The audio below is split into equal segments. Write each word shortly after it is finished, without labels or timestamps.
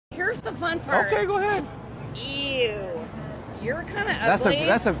the fun part. Okay, go ahead. Ew. You're kind of ugly.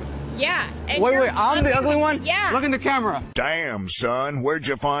 That's a. Yeah. Wait, I'm the ugly one? Yeah. Look in the camera. Damn, son, where'd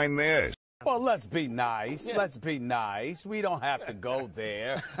you find this? Well, let's be nice. Yeah. Let's be nice. We don't have to go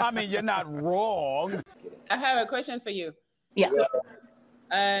there. I mean, you're not wrong. I have a question for you. Yeah. So,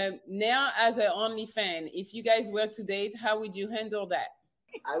 now, as an OnlyFans, if you guys were to date, how would you handle that?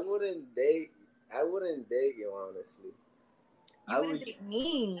 I wouldn't date you, honestly. You wouldn't date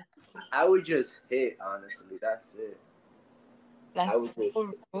me. I would just hit, honestly. That's it. I would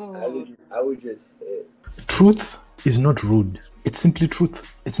just hit. Truth is not rude. It's simply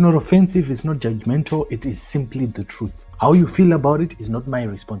truth. It's not offensive. It's not judgmental. It is simply the truth. How you feel about it is not my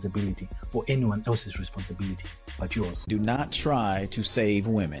responsibility or anyone else's responsibility, but yours. Do not try to save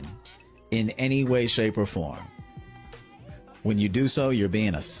women in any way, shape, or form. When you do so, you're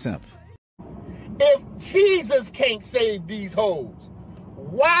being a simp. If Jesus can't save these hoes,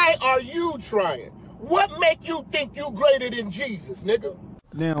 why are you trying? What make you think you greater than Jesus, nigga?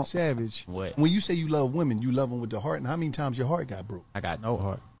 Now, Savage, what? When you say you love women, you love them with the heart, and how many times your heart got broke? I got no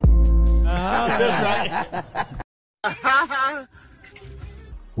heart.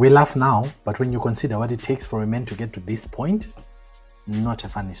 We laugh now, but when you consider what it takes for a man to get to this point, not a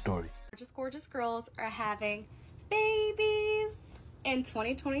funny story. Gorgeous girls are having babies in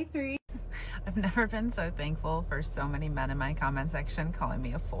 2023. I've never been so thankful for so many men in my comment section calling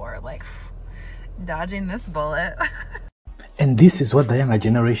me a 4. Like, dodging this bullet. And this is what the younger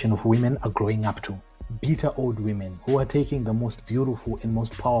generation of women are growing up to. Bitter old women who are taking the most beautiful and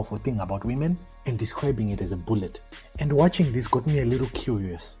most powerful thing about women and describing it as a bullet. And watching this got me a little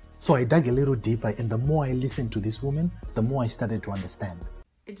curious. So I dug a little deeper, and the more I listened to this woman, the more I started to understand.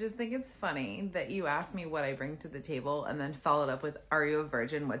 I just think it's funny that you asked me what I bring to the table and then followed up with, are you a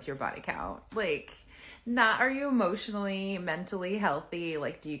virgin? What's your body count? Like, not are you emotionally, mentally healthy?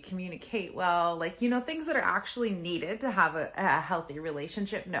 Like, do you communicate well? Like, you know, things that are actually needed to have a healthy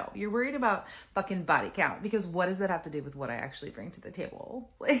relationship. No, you're worried about fucking body count, because what does that have to do with what I actually bring to the table?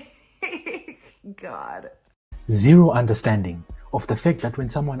 Like, God. Zero understanding of the fact that when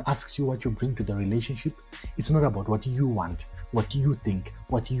someone asks you what you bring to the relationship, it's not about what you want, what you think,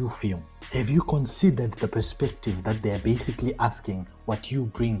 what you feel. Have you considered the perspective that they're basically asking what you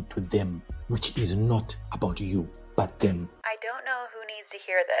bring to them, which is not about you, but them? I don't know who needs to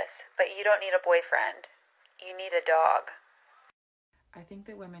hear this, but you don't need a boyfriend. You need a dog. I think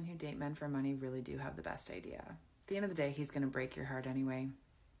that women who date men for money really do have the best idea. At the end of the day, he's going to break your heart anyway.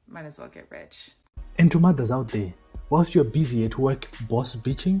 Might as well get rich. And to mothers out there, whilst you're busy at work boss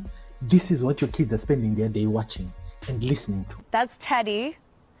bitching, this is what your kids are spending their day watching and listening to. That's Teddy,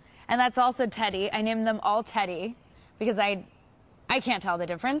 and that's also Teddy. I named them all Teddy because I can't tell the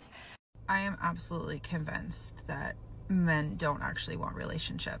difference. I am absolutely convinced that men don't actually want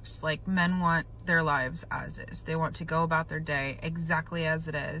relationships. Like, men want their lives as is. They want to go about their day exactly as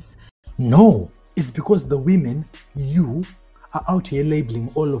it is. No, it's because the women, you, are out here labeling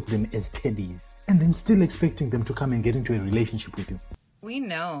all of them as teddies and then still expecting them to come and get into a relationship with you. We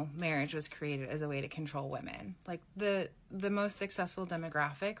know marriage was created as a way to control women. Like, the most successful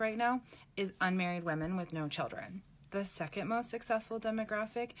demographic right now is unmarried women with no children. The second most successful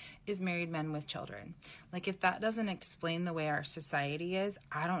demographic is married men with children. Like, if that doesn't explain the way our society is,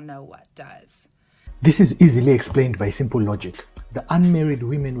 I don't know what does. This is easily explained by simple logic. The unmarried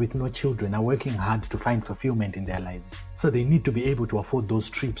women with no children are working hard to find fulfillment in their lives. So they need to be able to afford those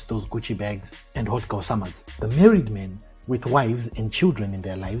trips, those Gucci bags, and hot girl summers. The married men with wives and children in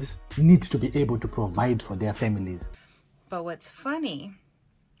their lives need to be able to provide for their families. But what's funny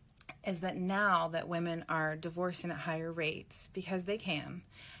is that now that women are divorcing at higher rates because they can,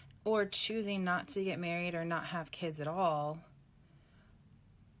 or choosing not to get married or not have kids at all,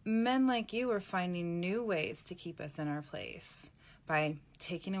 men like you are finding new ways to keep us in our place by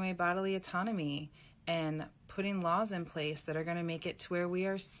taking away bodily autonomy and putting laws in place that are going to make it to where we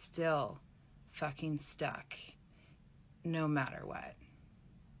are still fucking stuck no matter what.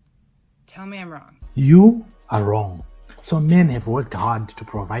 Tell me I'm wrong. You are wrong. So men have worked hard to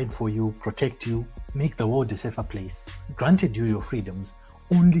provide for you, protect you, make the world a safer place, granted you your freedoms,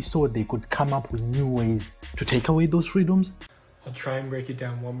 only so they could come up with new ways to take away those freedoms. I'll try and break it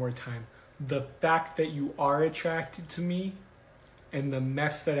down one more time. The fact that you are attracted to me and the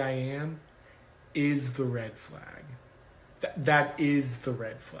mess that I am is the red flag. That is the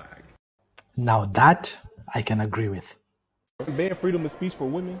red flag. Now that I can agree with. Ban freedom of speech for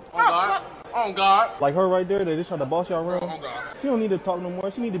women. On God. On God. Like her right there, they just trying to boss y'all around. On God. She don't need to talk no more.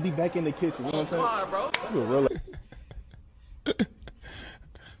 She need to be back in the kitchen. You know what I'm saying? bro. You a real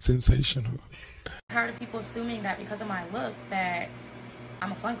sensational. Tired of people assuming that because of my look that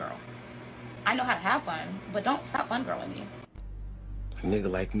I'm a fun girl. I know how to have fun, but don't stop fun girling me. A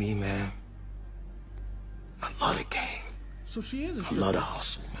nigga like me, man, I love the game. So she is a stripper. I love the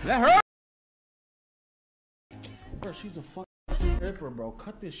hustle. That her? Bro, she's a fucking stripper, bro.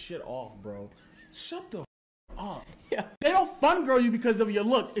 Cut this shit off, bro. Shut the up. Yeah. They don't fun girl you because of your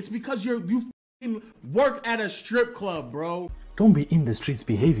look. It's because you work at a strip club, bro. Don't be in the streets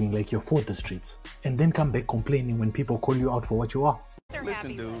behaving like you're for the streets, and then come back complaining when people call you out for what you are.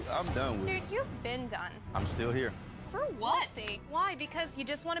 Listen, dude, I'm done with it. Dude, you've been done. I'm still here. For what? We'll see. Why? Because you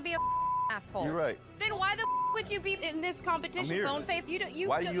just want to be a asshole. You're right. Then why the would you be in this competition, bone face?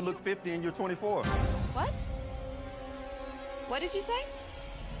 Why do you look 50 and you're 24? What? What did you say?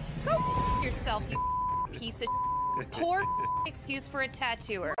 Go yourself, you piece of poor excuse for a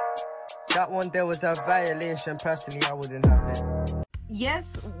tattooer. That one there was a violation. Personally, I wouldn't have it.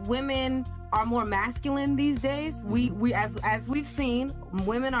 Yes, women are more masculine these days. We as we've seen,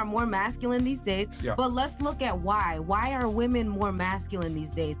 women are more masculine these days. Yeah. But let's look at why. Why are women more masculine these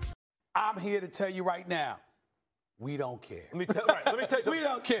days? I'm here to tell you right now, we don't care. Let me tell you something. We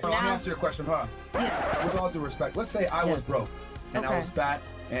don't care. Let me answer your question, huh? Yes. With all due respect, let's say I was broke and I was fat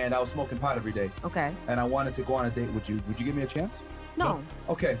and I was smoking pot every day. Okay. And I wanted to go on a date with you. Would you give me a chance? No.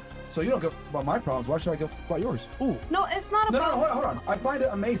 Okay. So you don't give about my problems. Why should I give about yours? Ooh. No, it's not No, about. hold on. I find it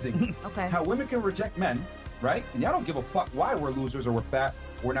amazing. Okay. How women can reject men, right? And y'all don't give a fuck why we're losers or we're fat,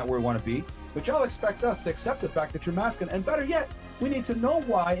 we're not where we want to be. But y'all expect us to accept the fact that you're masculine. And better yet, we need to know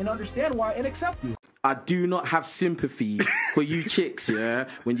why and understand why and accept you. I do not have sympathy for you chicks, yeah?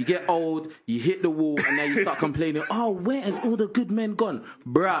 When you get old, you hit the wall, and then you start complaining, oh, where has all the good men gone?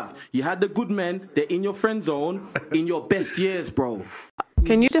 Bruv, you had the good men, they're in your friend zone, in your best years, bro.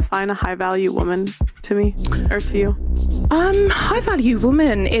 Can you define a high-value woman to me, or to you? High-value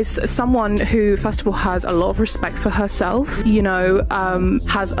woman is someone who, first of all, has a lot of respect for herself, you know,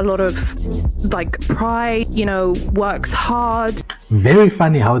 has a lot of, like, pride, you know, works hard. Very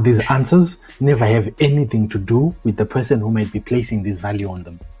funny how these answers never have anything to do with the person who might be placing this value on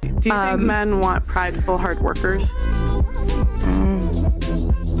them. Do you think men want prideful hard workers?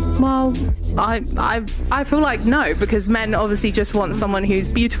 Well, I feel like no, because men obviously just want someone who's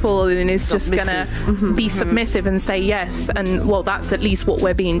beautiful and is just gonna be submissive and say yes, and well, that's at least what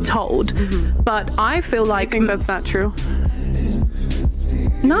we're being told. But I feel like I think that's not true.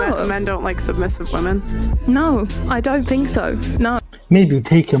 No. Men don't like submissive women. No, I don't think so. No. Maybe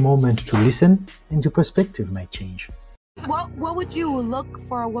take a moment to listen and your perspective might change. What would you look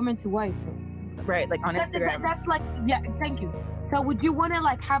for a woman to wife? Right, like on Instagram. That's like, yeah, thank you. So would you want to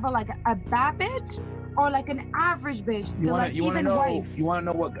like have a bad bitch or like an average bitch? You want to know? Wife? You want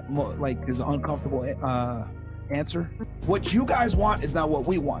to know what like is an uncomfortable answer? What you guys want is not what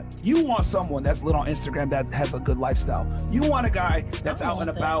we want. You want someone that's lit on Instagram that has a good lifestyle. You want a guy that's out and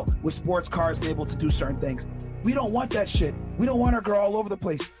about with sports cars and able to do certain things. We don't want that shit. We don't want our girl all over the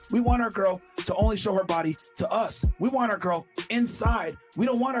place. We want our girl to only show her body to us. We want our girl inside. We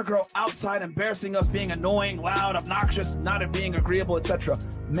don't want our girl outside embarrassing us, being annoying, loud, obnoxious, not being agreeable, etc.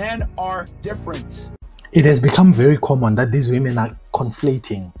 Men are different. It has become very common that these women are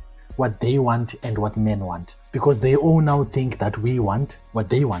conflating what they want and what men want, because they all now think that we want what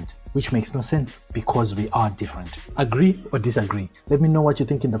they want, which makes no sense because we are different. Agree or disagree? Let me know what you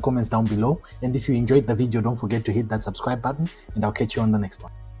think in the comments down below, and if you enjoyed the video, don't forget to hit that subscribe button, and I'll catch you on the next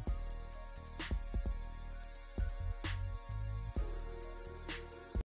one.